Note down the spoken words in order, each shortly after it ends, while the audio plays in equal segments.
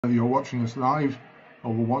Whether you're watching us live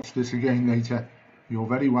or will watch this again later, you're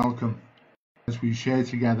very welcome as we share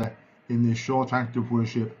together in this short act of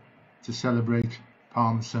worship to celebrate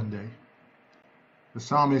Palm Sunday. The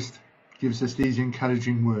psalmist gives us these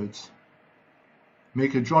encouraging words.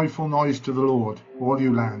 Make a joyful noise to the Lord, all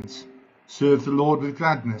you lands. Serve the Lord with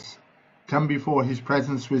gladness. Come before his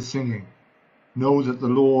presence with singing. Know that the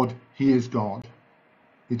Lord, he is God.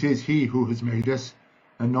 It is he who has made us,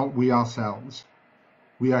 and not we ourselves.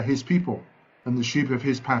 We are his people, and the sheep of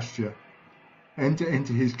his pasture. Enter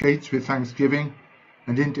into his gates with thanksgiving,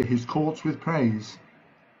 and into his courts with praise.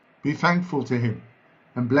 Be thankful to him,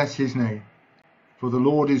 and bless his name. For the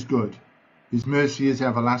Lord is good, his mercy is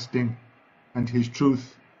everlasting, and his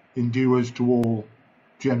truth endures to all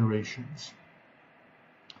generations.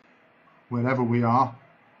 Wherever we are,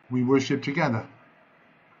 we worship together.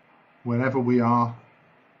 Wherever we are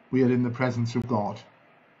in the presence of God.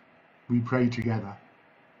 We pray together.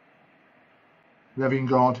 Loving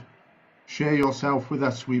God, share yourself with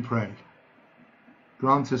us, we pray.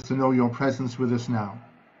 Grant us to know your presence with us now.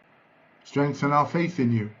 Strengthen our faith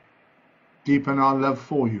in you. Deepen our love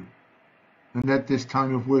for you. And let this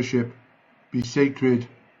time of worship be sacred,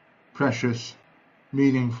 precious,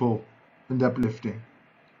 meaningful, and uplifting.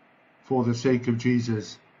 For the sake of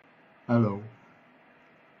Jesus alone.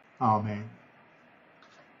 Amen.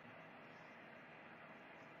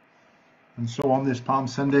 And so on this Palm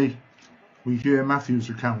Sunday, we hear Matthew's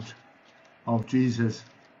account of Jesus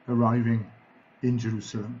arriving in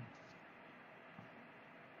Jerusalem.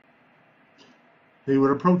 They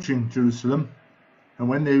were approaching Jerusalem, and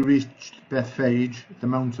when they reached Bethphage, the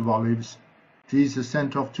Mount of Olives, Jesus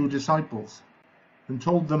sent off 2 disciples and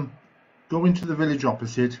told them, Go into the village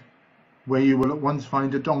opposite, where you will at once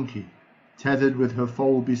find a donkey, tethered with her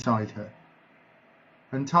foal beside her.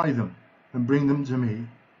 Untie them and bring them to me.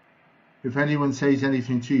 If anyone says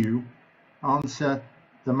anything to you, answer,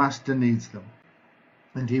 the Master needs them,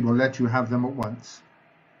 and he will let you have them at once.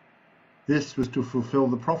 This was to fulfill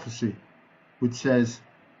the prophecy, which says,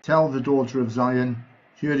 Tell the daughter of Zion,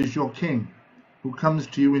 here is your king, who comes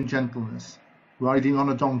to you in gentleness, riding on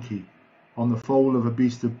a donkey, on the foal of a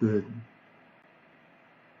beast of burden.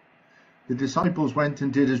 The disciples went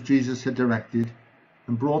and did as Jesus had directed,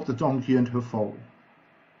 and brought the donkey and her foal.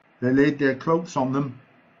 They laid their cloaks on them,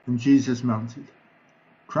 and Jesus mounted.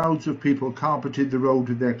 Crowds of people carpeted the road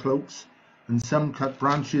with their cloaks, and some cut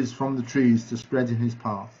branches from the trees to spread in his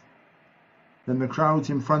path. Then the crowds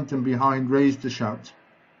in front and behind raised a shout,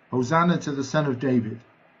 Hosanna to the Son of David!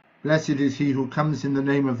 Blessed is he who comes in the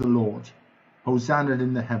name of the Lord! Hosanna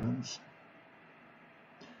in the heavens!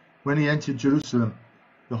 When he entered Jerusalem,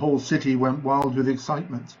 the whole city went wild with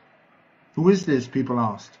excitement. Who is this? People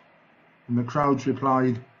asked. And the crowds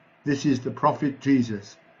replied, This is the prophet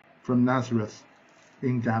Jesus from Nazareth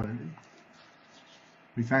in Galilee.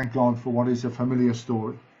 We thank God for what is a familiar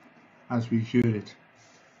story as we hear it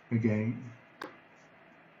again.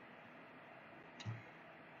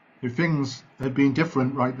 If things had been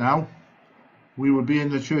different right now, we would be in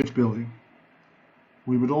the church building.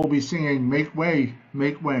 We would all be singing, Make way,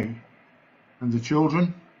 make way. And the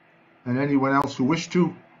children, and anyone else who wished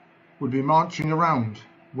to, would be marching around,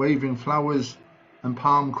 waving flowers and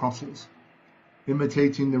palm crosses,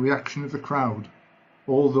 imitating the reaction of the crowd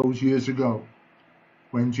all those years ago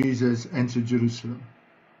when Jesus entered Jerusalem.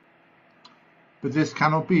 But this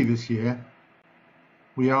cannot be this year.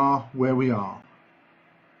 We are where we are.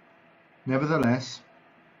 Nevertheless,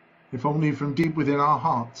 if only from deep within our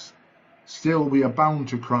hearts, still we are bound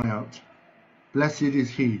to cry out, Blessed is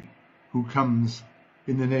he who comes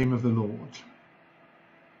in the name of the Lord.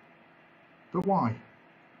 But why?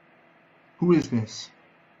 Who is this?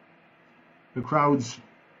 The crowds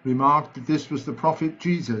remarked that this was the prophet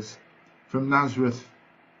Jesus from Nazareth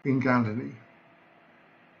in Galilee.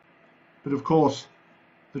 But of course,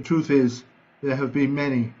 the truth is, there have been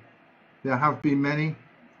many,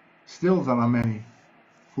 still there are many,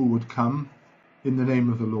 who would come in the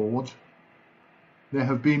name of the Lord. There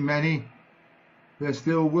have been many, there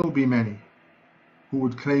still will be many, who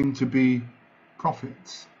would claim to be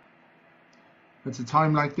prophets. At a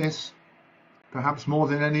time like this, perhaps more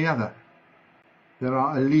than any other, there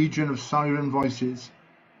are a legion of siren voices,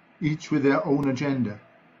 each with their own agenda,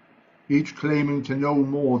 each claiming to know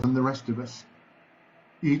more than the rest of us,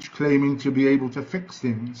 each claiming to be able to fix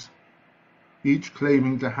things, each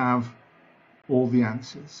claiming to have all the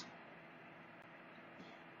answers.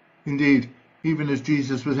 Indeed, even as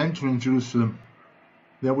Jesus was entering Jerusalem,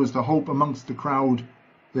 there was the hope amongst the crowd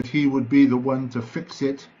that he would be the one to fix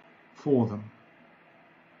it for them.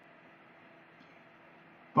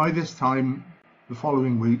 By this time, the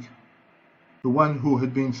following week, the one who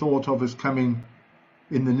had been thought of as coming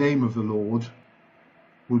in the name of the Lord,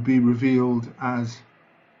 would be revealed as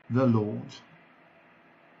the Lord.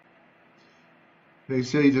 They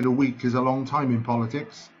say that a week is a long time in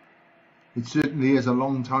politics. It certainly is a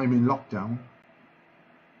long time in lockdown.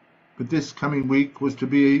 But this coming week was to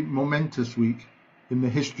be a momentous week in the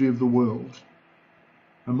history of the world,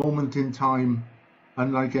 a moment in time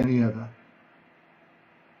unlike any other.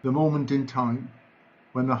 The moment in time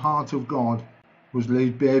when the heart of God was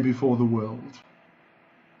laid bare before the world.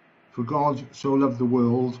 For God so loved the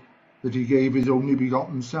world that he gave his only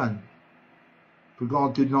begotten Son. For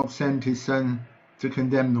God did not send his Son to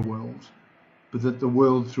condemn the world, but that the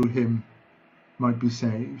world through him might be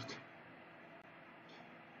saved.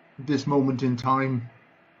 At this moment in time,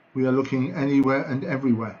 we are looking anywhere and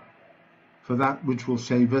everywhere for that which will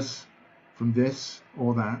save us from this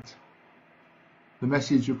or that. The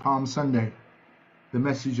message of Palm Sunday, the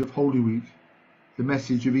message of Holy Week, the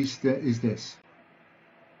message of Easter is this: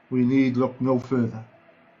 we need look no further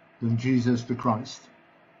than Jesus the Christ,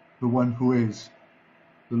 the one who is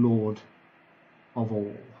the Lord of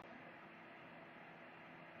all.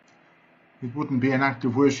 It wouldn't be an act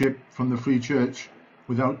of worship from the Free Church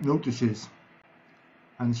without notices.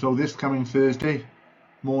 And so this coming Thursday,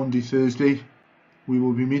 Maundy Thursday, we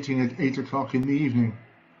will be meeting at 8 o'clock in the evening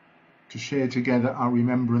to share together our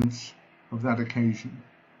remembrance of that occasion.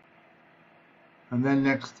 And then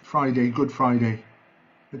next Friday, Good Friday,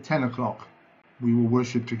 at 10 o'clock, we will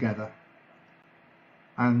worship together.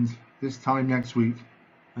 And this time next week,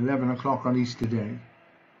 11 o'clock on Easter Day,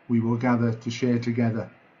 we will gather to share together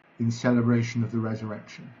in celebration of the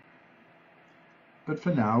resurrection. But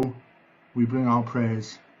for now, we bring our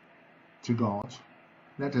prayers to God.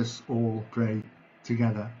 Let us all pray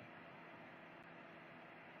together.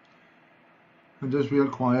 And as we are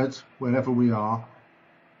quiet, wherever we are,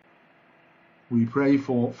 we pray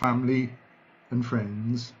for family and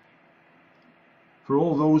friends, for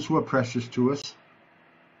all those who are precious to us,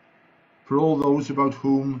 for all those about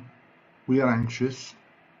whom we are anxious,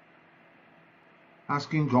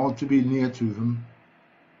 asking God to be near to them,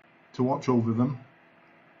 to watch over them,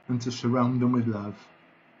 and to surround them with love.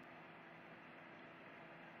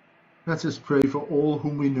 Let us pray for all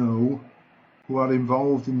whom we know who are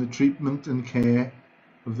involved in the treatment and care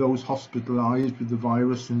of those hospitalised with the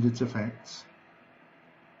virus and its effects,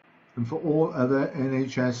 and for all other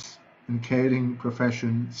NHS and caring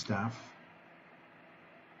profession staff.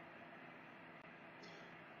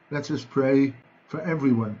 Let us pray for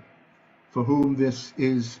everyone for whom this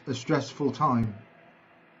is a stressful time,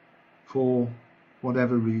 for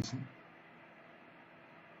whatever reason.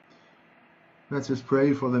 Let us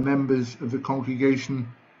pray for the members of the congregation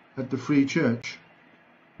at the Free Church,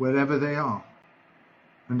 wherever they are,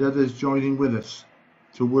 and others joining with us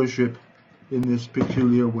to worship in this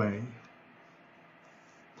peculiar way.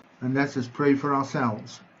 And let us pray for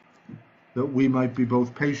ourselves, that we might be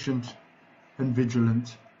both patient and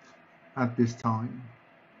vigilant at this time.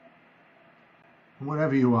 And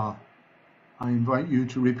wherever you are, I invite you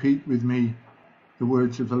to repeat with me the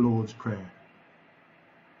words of the Lord's Prayer.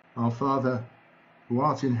 Our Father, who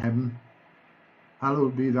art in heaven,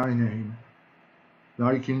 hallowed be thy name.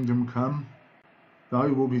 Thy kingdom come, thy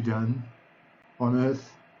will be done, on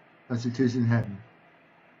earth as it is in heaven.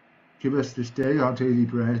 Give us this day our daily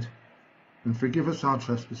bread, and forgive us our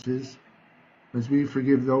trespasses, as we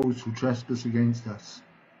forgive those who trespass against us.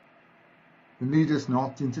 And lead us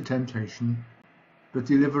not into temptation, but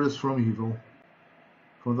deliver us from evil.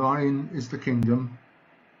 For thine is the kingdom,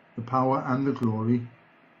 the power and the glory,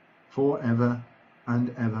 for ever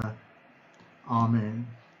and ever. Amen.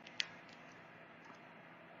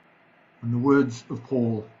 And the words of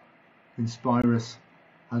Paul inspire us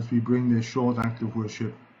as we bring this short act of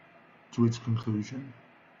worship to its conclusion.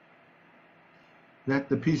 Let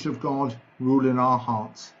the peace of God rule in our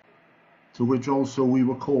hearts, to which also we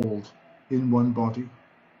were called in one body,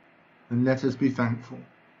 and let us be thankful.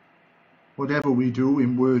 Whatever we do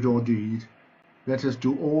in word or deed, let us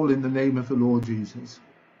do all in the name of the Lord Jesus,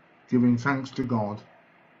 giving thanks to God,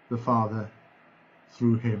 the Father,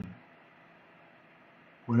 through him.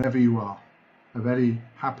 Wherever you are, a very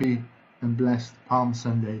happy and blessed Palm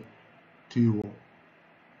Sunday to you all.